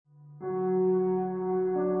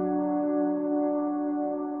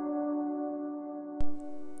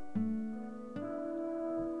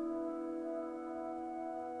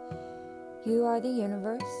You Are the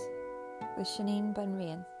Universe with Shanine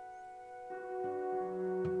Bunrain.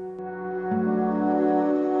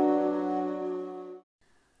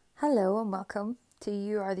 Hello and welcome to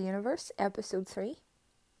You Are the Universe, episode 3.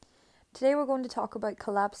 Today we're going to talk about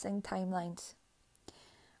collapsing timelines.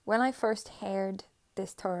 When I first heard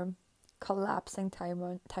this term, collapsing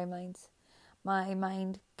timelines, my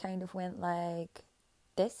mind kind of went like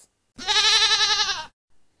this.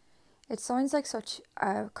 It sounds like such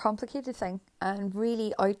a complicated thing and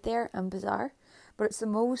really out there and bizarre, but it's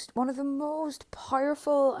one of the most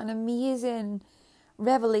powerful and amazing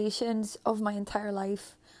revelations of my entire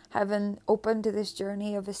life, having opened to this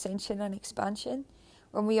journey of ascension and expansion.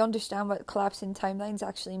 When we understand what collapsing timelines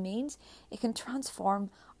actually means, it can transform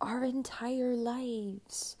our entire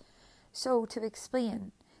lives. So to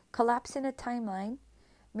explain, collapsing a timeline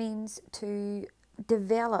means to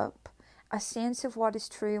develop a sense of what is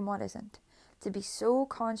true and what isn't. To be so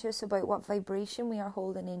conscious about what vibration we are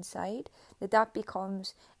holding inside that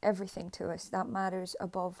becomes everything to us. That matters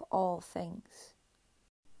above all things.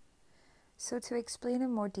 So to explain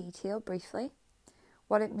in more detail briefly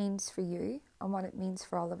what it means for you and what it means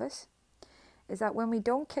for all of us is that when we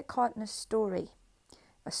don't get caught in a story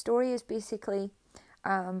is basically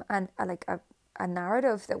a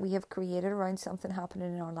narrative that we have created around something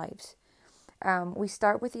happening in our lives. We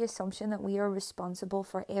start with the assumption that we are responsible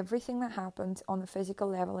for everything that happens on the physical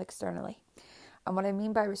level externally. And what I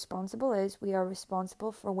mean by responsible is we are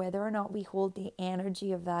responsible for whether or not we hold the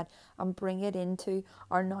energy of that and bring it into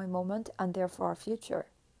our now moment and therefore our future.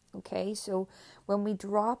 Okay, so when we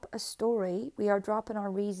drop a story, we are dropping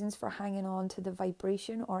our reasons for hanging on to the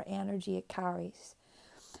vibration or energy it carries.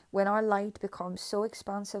 When our light becomes so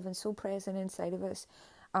expansive and so present inside of us,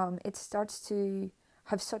 it starts to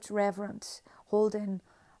have such reverence, holding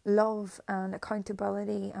love and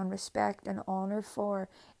accountability and respect and honour for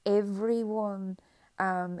everyone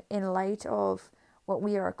in light of what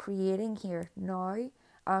we are creating here now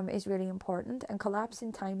is really important. And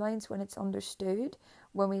collapsing timelines, when it's understood,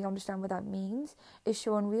 when we understand what that means, is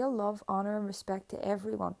showing real love, honour and respect to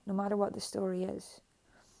everyone, no matter what the story is.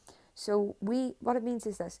 So what it means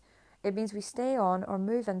is this. It means we stay on or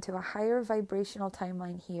move into a higher vibrational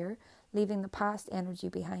timeline here, leaving the past energy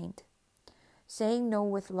behind. Saying no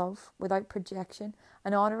with love, without projection,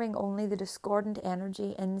 and honouring only the discordant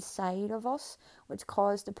energy inside of us, which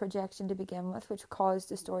caused the projection to begin with, which caused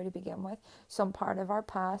the story to begin with, some part of our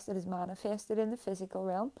past that is manifested in the physical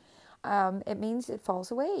realm, it means it falls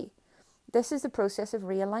away. This is the process of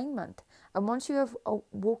realignment. And once you have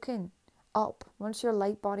woken up, once your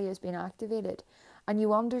light body has been activated, and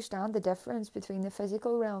you understand the difference between the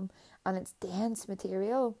physical realm and its dense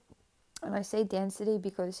material, and I say density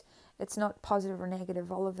because it's not positive or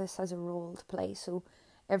negative. All of this has a role to play, so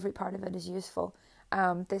every part of it is useful.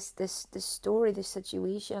 This story, this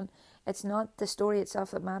situation, it's not the story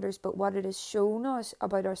itself that matters, but what it has shown us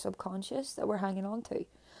about our subconscious that we're hanging on to.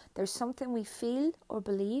 There's something we feel or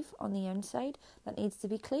believe on the inside that needs to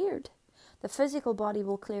be cleared. The physical body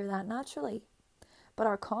will clear that naturally, but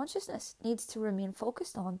our consciousness needs to remain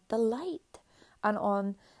focused on the light and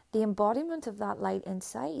on the embodiment of that light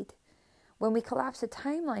inside. When we collapse a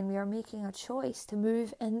timeline, we are making a choice to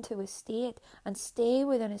move into a state and stay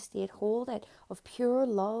within a state, hold it, of pure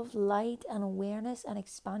love, light and awareness and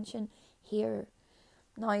expansion here.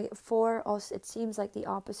 Now, for us, it seems like the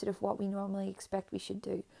opposite of what we normally expect we should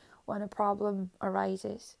do. When a problem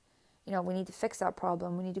arises, we need to fix that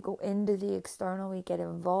problem. We need to go into the external. We get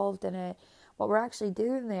involved in it. What we're actually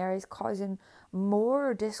doing there is causing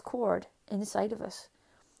more discord inside of us.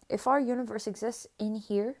 If our universe exists in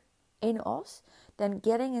here, in us, then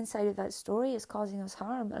getting inside of that story is causing us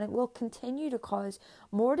harm, and it will continue to cause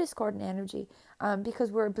more discordant energy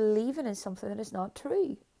because we're believing in something that is not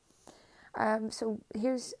true. So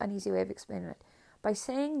here's an easy way of explaining it. By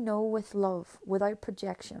saying no with love, without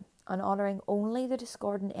projection, and honouring only the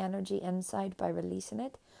discordant energy inside by releasing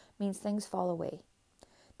it, means things fall away.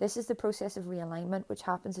 This is the process of realignment, which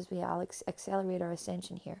happens as we accelerate our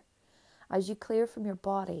ascension here. As you clear from your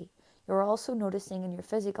body, you're also noticing in your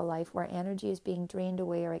physical life where energy is being drained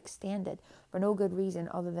away or extended for no good reason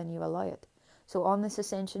other than you allow it. So on this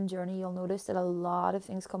ascension journey, you'll notice that a lot of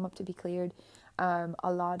things come up to be cleared. A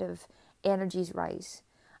lot of energies rise.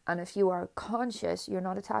 And if you are conscious, you're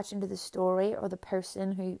not attaching to the story or the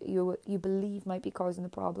person who you believe might be causing the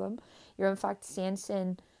problem. You're in fact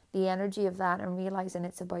sensing the energy of that and realizing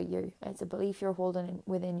it's about you. It's a belief you're holding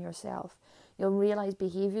within yourself. You'll realize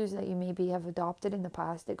behaviors that you maybe have adopted in the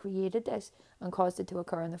past that created this and caused it to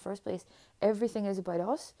occur in the first place. Everything is about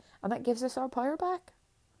us, and that gives us our power back.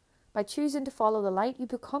 By choosing to follow the light, you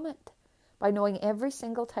become it. by knowing every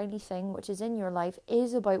single tiny thing which is in your life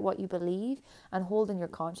is about what you believe and hold in your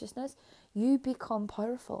consciousness, you become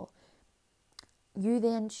powerful. You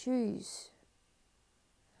then choose.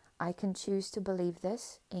 I can choose to believe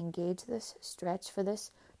this, engage this, stretch for this,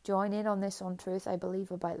 join in on this untruth I believe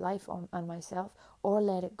about life and myself, or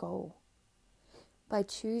let it go. By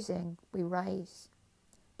choosing, we rise.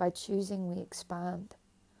 By choosing, we expand.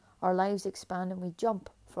 Our lives expand and we jump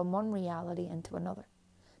from one reality into another.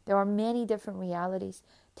 There are many different realities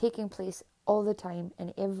taking place all the time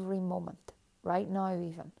in every moment, right now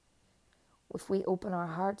even. If we open our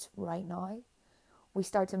hearts right now, we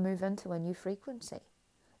start to move into a new frequency.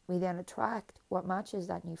 We then attract what matches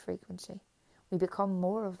that new frequency. We become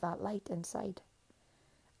more of that light inside.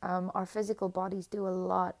 Our physical bodies do a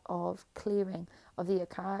lot of clearing of the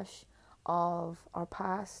Akash, of our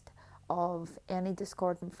past, of any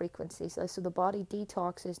discordant frequencies. So the body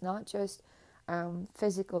detoxes not just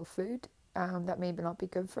physical food that may not be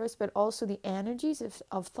good for us, but also the energies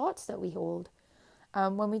of thoughts that we hold.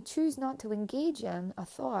 When we choose not to engage in a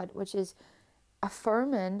thought which is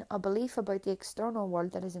affirming a belief about the external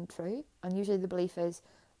world that isn't true, and usually the belief is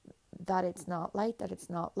that it's not light, that it's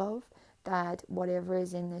not love, that whatever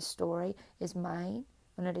is in this story is mine,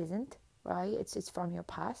 when it isn't, right? It's from your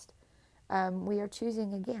past. We are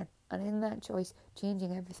choosing again, and in that choice,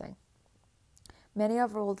 changing everything. Many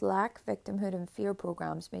of our old lack, victimhood and fear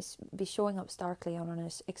programs may be showing up starkly on an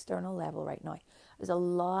external level right now. There's a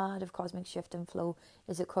lot of cosmic shift and flow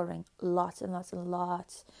is occurring. Lots and lots and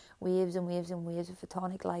lots. Waves and waves and waves of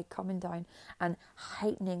photonic light coming down and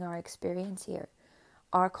heightening our experience here.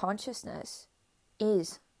 Our consciousness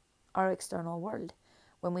is our external world.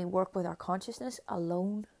 When we work with our consciousness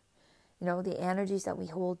alone, the energies that we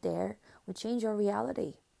hold there, we change our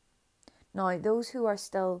reality. Now, those who are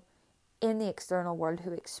still in the external world,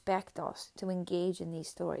 who expect us to engage in these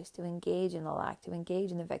stories, to engage in the lack, to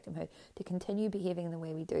engage in the victimhood, to continue behaving in the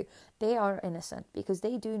way we do, they are innocent because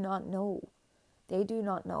they do not know. They do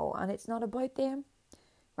not know. And it's not about them,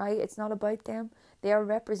 right? It's not about them. They are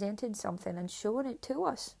representing something and showing it to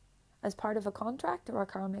us as part of a contract or a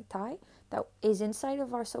karmic tie that is inside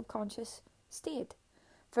of our subconscious state.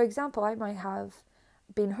 For example, I might have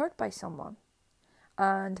been hurt by someone,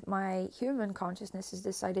 and my human consciousness has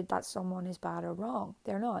decided that someone is bad or wrong.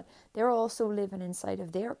 They're not. They're also living inside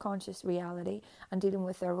of their conscious reality and dealing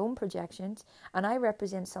with their own projections, and I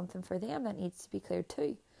represent something for them that needs to be cleared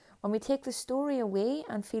too. When we take the story away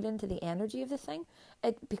and feel into the energy of the thing,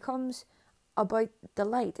 it becomes about the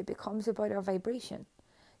light. It becomes about our vibration.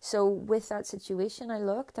 So with that situation, I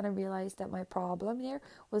looked and I realized that my problem there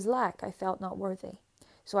was lack. I felt not worthy.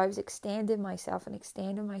 So I was extending myself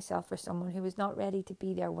for someone who was not ready to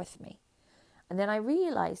be there with me. And then I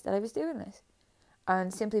realized that I was doing this.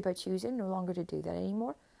 And simply by choosing no longer to do that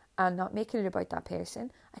anymore and not making it about that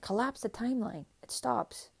person, I collapse the timeline. It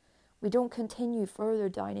stops. We don't continue further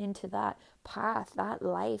down into that path, that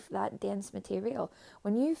life, that dense material.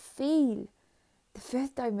 When you feel the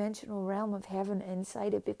fifth dimensional realm of heaven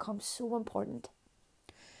inside, it becomes so important.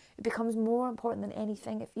 It becomes more important than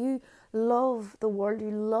anything. If you love the world,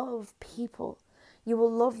 you love people, you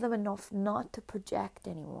will love them enough not to project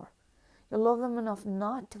anymore. You'll love them enough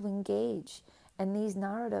not to engage in these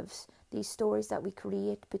narratives, these stories that we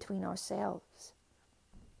create between ourselves.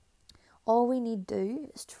 All we need to do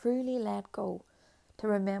is truly let go, to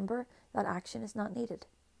remember that action is not needed.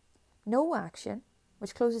 No action,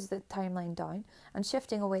 which closes the timeline down, and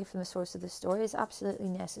shifting away from the source of the story is absolutely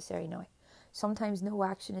necessary now. Sometimes no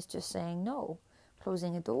action is just saying no,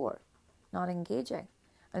 closing a door, not engaging,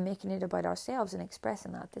 and making it about ourselves and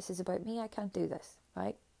expressing that. This is about me, I can't do this,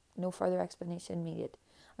 right? No further explanation needed.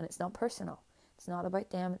 And it's not personal. It's not about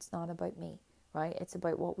them, it's not about me, right? It's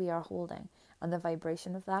about what we are holding and the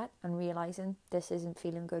vibration of that, and realizing this isn't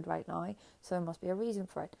feeling good right now, so there must be a reason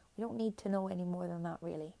for it. We don't need to know any more than that,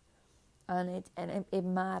 really. And it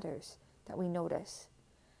matters that we notice.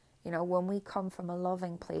 When we come from a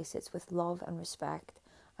loving place, it's with love and respect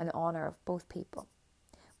and honour of both people.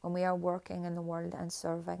 When we are working in the world and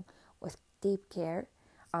serving with deep care,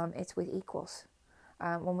 it's with equals.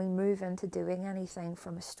 When we move into doing anything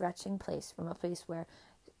from a stretching place, from a place where,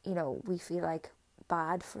 we feel like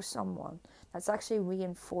bad for someone, that's actually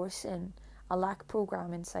reinforcing a lack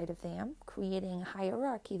program inside of them, creating a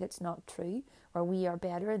hierarchy that's not true, where we are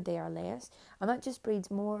better and they are less. And that just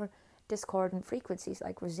breeds more discordant frequencies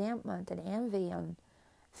like resentment and envy and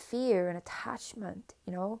fear and attachment.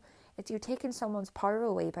 You're taking someone's power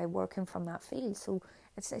away by working from that field, so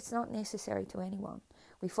it's not necessary to anyone.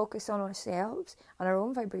 We focus on ourselves and our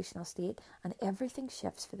own vibrational state, and everything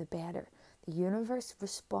shifts for the better. The universe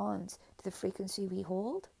responds to the frequency we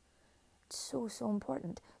hold, It's so, so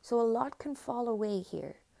important. So a lot can fall away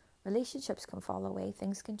here. Relationships can fall away.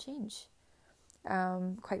 Things can change.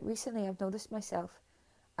 Quite recently, I've noticed myself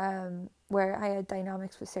where I had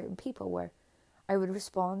dynamics with certain people where I would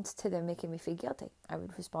respond to them making me feel guilty. I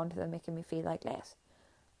would respond to them making me feel like less.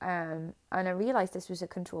 And I realised this was a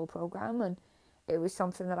control program, and it was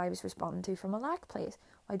something that I was responding to from a lack place.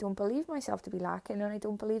 I don't believe myself to be lacking, and I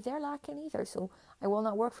don't believe they're lacking either. So I will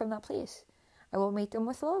not work from that place. I will meet them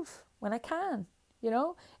with love when I can.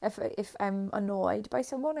 If I'm annoyed by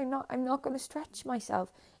someone, I'm not going to stretch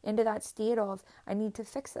myself into that state of I need to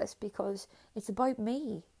fix this because it's about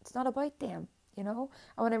me. It's not about them. And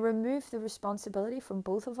when I remove the responsibility from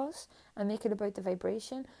both of us and make it about the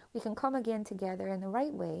vibration, we can come again together in the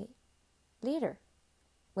right way later,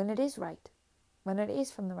 when it is right, when it is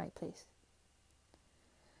from the right place.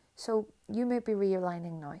 So you may be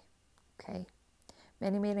realigning now, okay?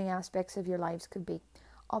 Many aspects of your lives could be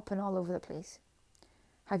up and all over the place.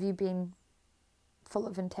 Have you been full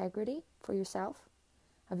of integrity for yourself?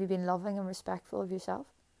 Have you been loving and respectful of yourself?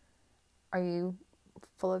 Are you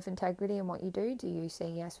full of integrity in what you do? Do you say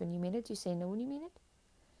yes when you mean it? Do you say no when you mean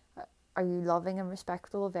it? Are you loving and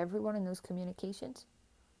respectful of everyone in those communications?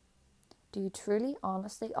 Do you truly,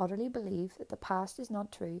 honestly, utterly believe that the past is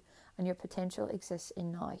not true and your potential exists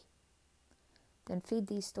in now? Then feed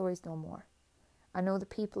these stories no more. I know the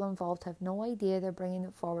people involved have no idea they're bringing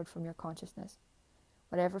it forward from your consciousness.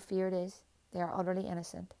 Whatever fear it is, they are utterly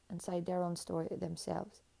innocent inside their own story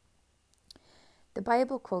themselves. The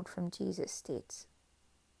Bible quote from Jesus states,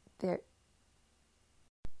 and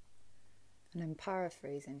I'm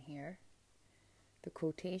paraphrasing here, the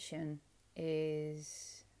quotation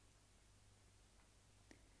is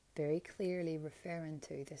very clearly referring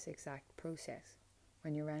to this exact process.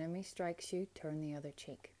 When your enemy strikes you, turn the other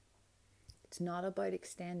cheek. It's not about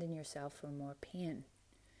extending yourself for more pain.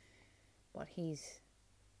 What he's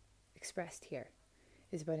expressed here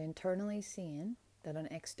is about internally seeing that an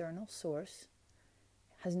external source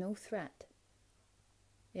has no threat,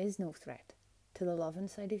 is no threat to the love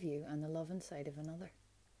inside of you and the love inside of another.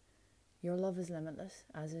 Your love is limitless,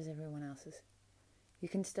 as is everyone else's. You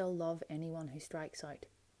can still love anyone who strikes out.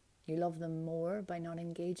 You love them more by not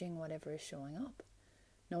engaging whatever is showing up.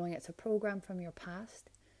 Knowing it's a program from your past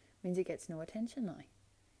means it gets no attention now.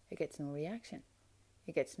 It gets no reaction.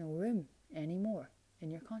 It gets no room anymore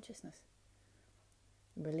in your consciousness.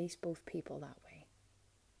 Release both people that way.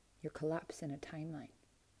 You're collapsing a timeline.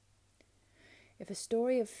 If a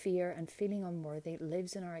story of fear and feeling unworthy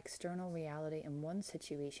lives in our external reality in one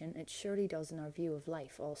situation, it surely does in our view of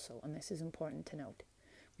life also, and this is important to note.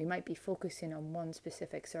 We might be focusing on one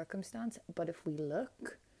specific circumstance, but if we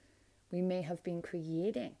look, we may have been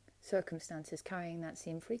creating circumstances carrying that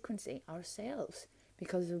same frequency ourselves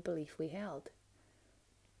because of a belief we held.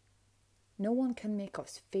 No one can make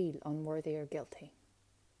us feel unworthy or guilty.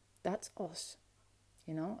 That's us,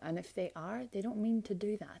 and if they are, they don't mean to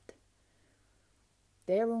do that.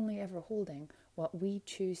 They're only ever holding what we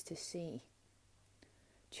choose to see.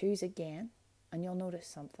 Choose again, and you'll notice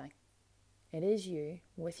something. It is you,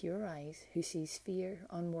 with your eyes, who sees fear,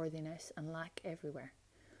 unworthiness, and lack everywhere.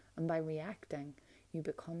 And by reacting, you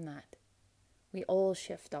become that. We all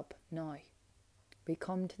shift up now. We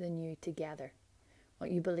come to the new together.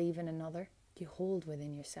 What you believe in another, you hold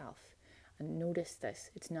within yourself. And notice this,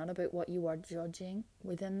 it's not about what you are judging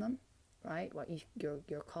within them, right? What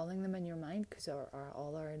you're calling them in your mind, because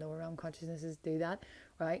all our lower realm consciousnesses do that,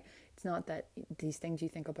 right? It's not that these things you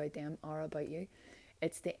think about them are about you.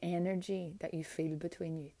 It's the energy that you feel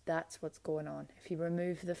between you. That's what's going on. If you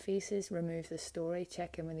remove the faces, remove the story,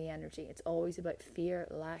 check in with the energy. It's always about fear,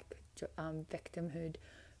 lack, victimhood,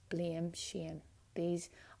 blame, shame. These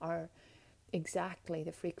are exactly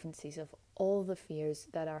the frequencies of all the fears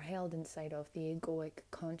that are held inside of the egoic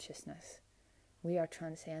consciousness. We are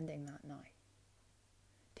transcending that now.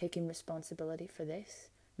 Taking responsibility for this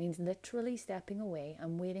means literally stepping away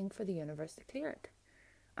and waiting for the universe to clear it.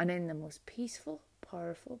 And in the most peaceful,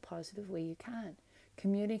 powerful, positive way you can,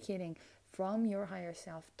 communicating from your higher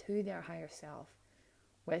self to their higher self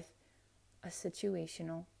with a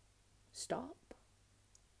situational stop.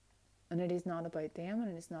 And it is not about them,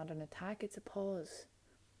 and it is not an attack, it's a pause.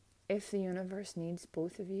 If the universe needs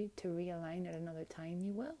both of you to realign at another time,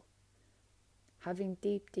 you will. Having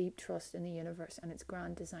deep, deep trust in the universe and its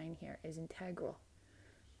grand design here is integral.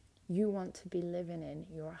 You want to be living in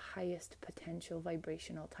your highest potential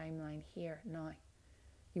vibrational timeline here, now.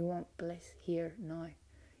 You want bliss here, now.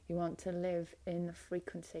 You want to live in the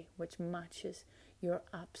frequency which matches your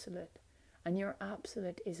absolute. And your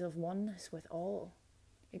absolute is of oneness with all,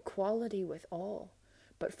 equality with all,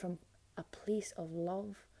 but from a place of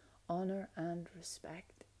love, honour and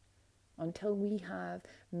respect. Until we have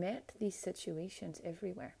met these situations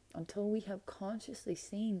everywhere, until we have consciously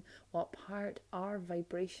seen what part our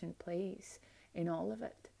vibration plays in all of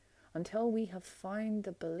it, until we have found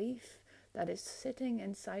the belief that is sitting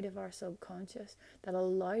inside of our subconscious that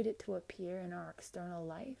allowed it to appear in our external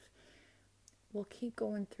life, we'll keep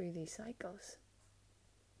going through these cycles.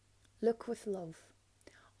 Look with love.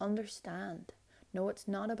 Understand. No, it's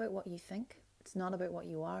not about what you think. It's not about what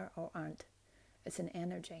you are or aren't. It's an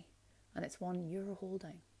energy, and it's one you're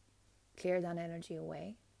holding. Clear that energy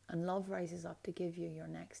away, and love rises up to give you your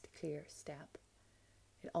next clear step.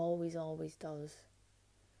 It always, always does.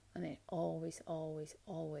 And it always, always,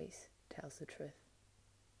 always tells the truth.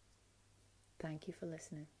 Thank you for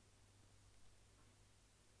listening.